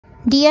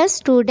Dear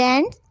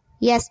students,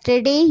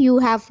 yesterday you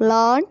have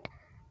learned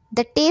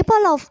the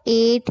table of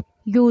 8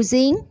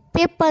 using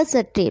paper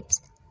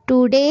strips.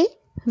 Today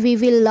we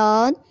will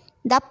learn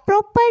the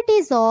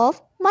properties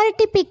of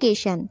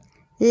multiplication.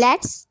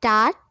 Let's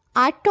start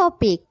our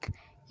topic.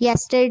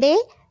 Yesterday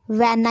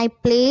when I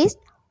placed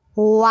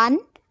one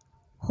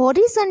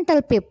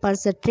horizontal paper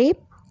strip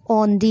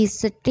on these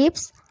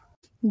strips,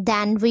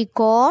 then we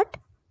got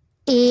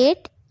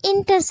 8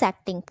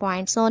 intersecting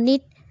points on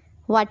it.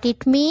 What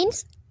it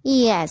means?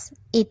 Yes,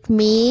 it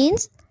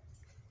means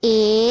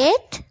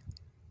 8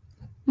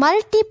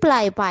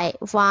 multiplied by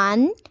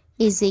 1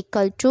 is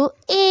equal to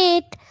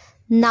 8.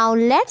 Now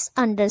let's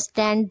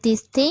understand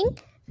this thing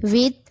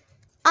with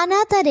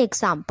another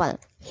example.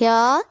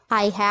 Here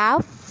I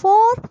have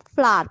 4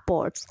 flower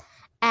pots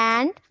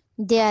and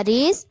there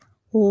is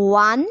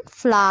 1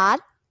 flower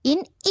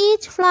in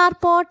each flower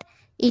pot.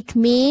 It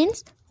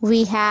means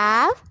we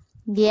have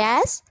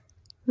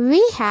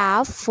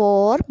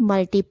 4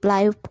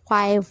 multiplied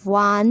by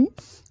 1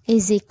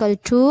 is equal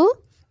to,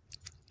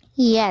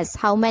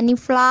 how many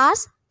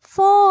flowers?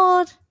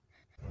 4.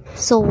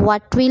 So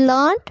what we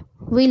learned?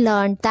 We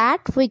learned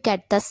that we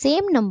get the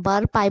same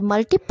number by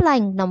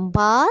multiplying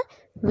number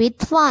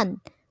with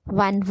 1.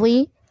 When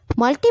we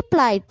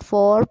multiplied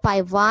 4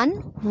 by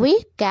 1,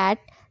 we get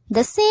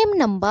the same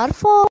number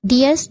 4.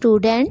 Dear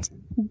students,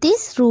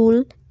 this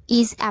rule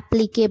is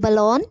applicable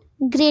on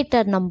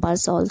greater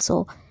numbers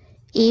also.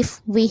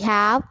 If we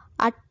have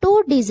a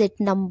 2-digit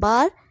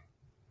number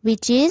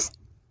which is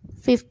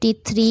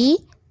 53,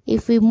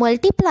 if we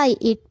multiply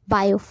it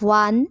by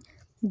 1,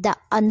 the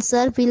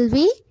answer will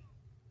be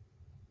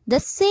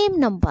the same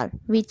number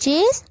which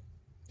is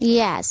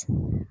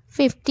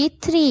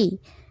 53.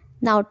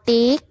 Now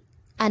take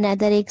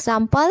another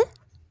example.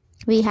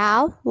 We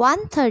have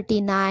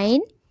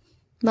 139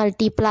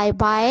 multiplied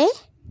by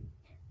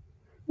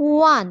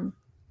 1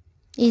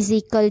 is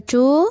equal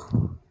to,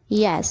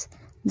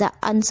 the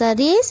answer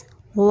is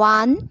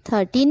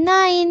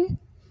 139.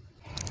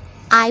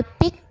 I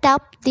picked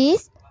up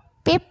this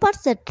paper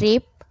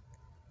strip.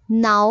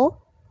 Now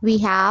we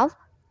have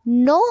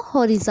no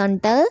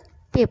horizontal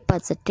paper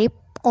strip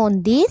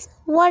on these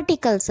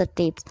vertical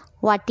strips.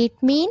 What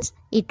it means?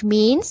 It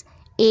means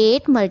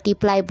 8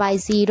 multiplied by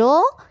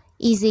 0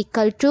 is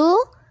equal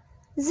to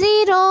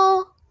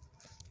 0.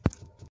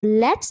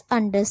 Let's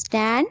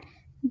understand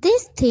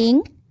this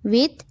thing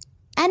with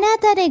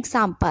another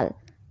example.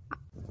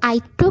 I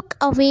took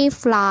away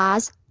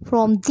flowers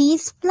from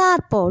these flower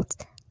pots.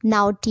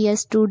 Now dear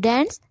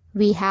students,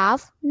 we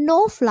have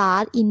no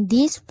flower in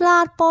these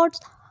flower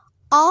pots.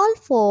 All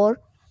 4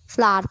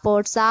 flower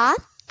pots are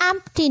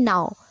empty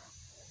now.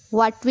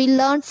 What we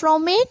learned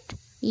from it?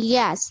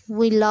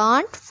 We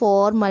learned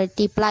 4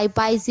 multiplied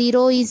by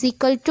 0 is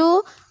equal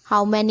to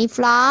how many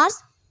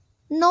flowers?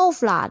 No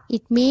flower.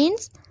 It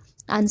means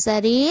answer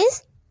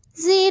is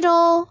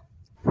 0.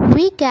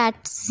 We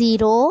get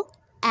 0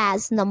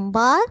 as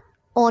number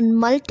on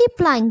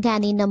multiplying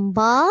any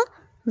number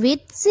with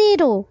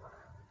 0.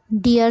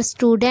 Dear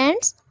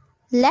students,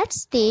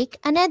 let's take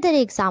another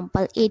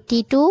example.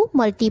 82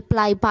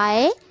 multiplied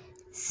by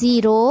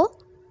 0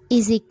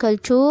 is equal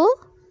to,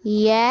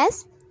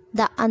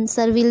 the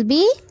answer will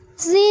be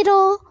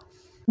 0.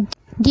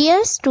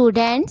 Dear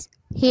students,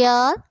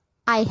 here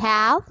I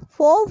have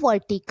 4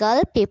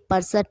 vertical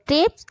paper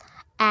strips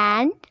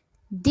and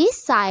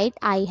this side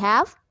I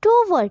have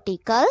 2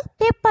 vertical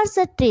paper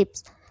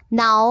strips.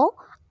 Now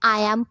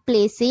I am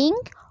placing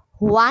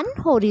 1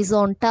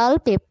 horizontal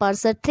paper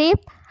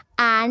strip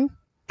and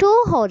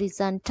 2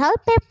 horizontal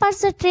paper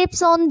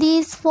strips on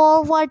these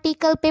 4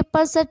 vertical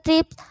paper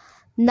strips.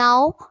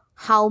 Now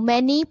how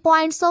many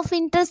points of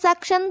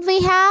intersection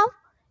we have?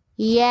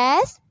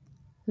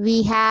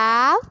 We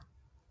have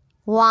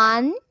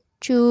 1,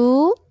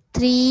 2,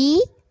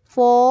 3,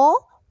 4,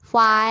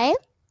 5,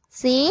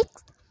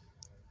 6,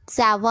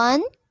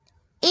 7,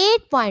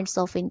 8 points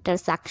of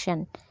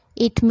intersection.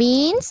 It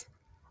means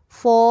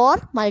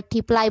 4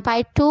 multiplied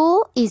by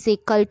 2 is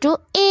equal to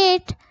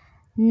 8.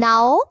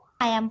 Now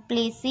I am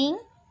placing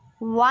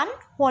 1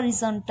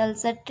 horizontal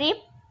strip,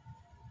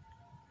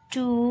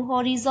 2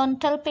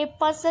 horizontal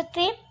paper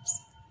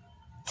strips,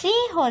 3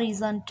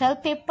 horizontal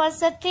paper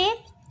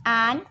strips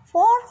and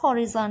 4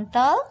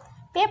 horizontal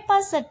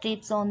paper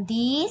strips on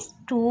these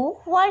 2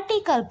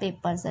 vertical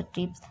paper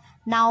strips.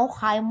 Now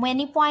how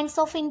many points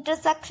of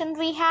intersection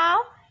we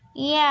have?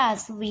 We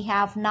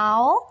have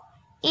now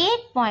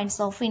 8 points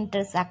of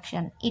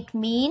intersection. It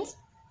means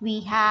we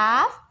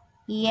have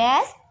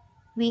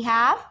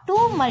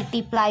 2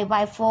 multiplied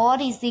by 4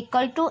 is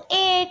equal to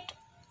 8.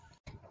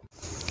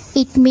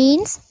 It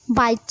means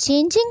by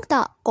changing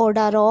the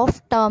order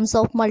of terms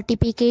of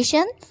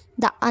multiplication,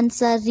 the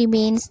answer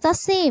remains the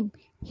same.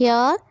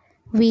 Here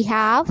we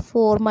have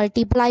 4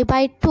 multiplied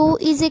by 2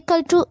 is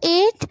equal to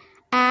 8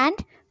 and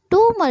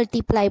 2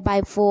 multiplied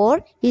by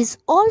 4 is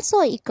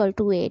also equal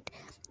to 8.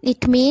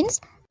 It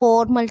means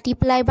 4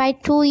 multiplied by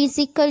 2 is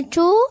equal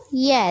to,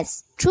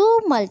 2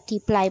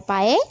 multiplied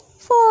by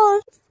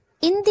 4.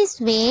 In this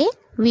way,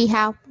 we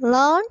have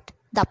learned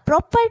the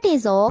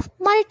properties of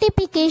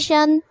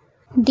multiplication.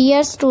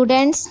 Dear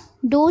students,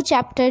 do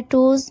chapter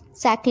 2's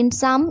second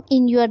sum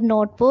in your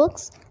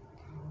notebooks.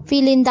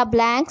 Fill in the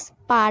blanks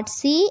part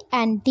C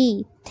and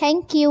D.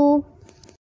 Thank you.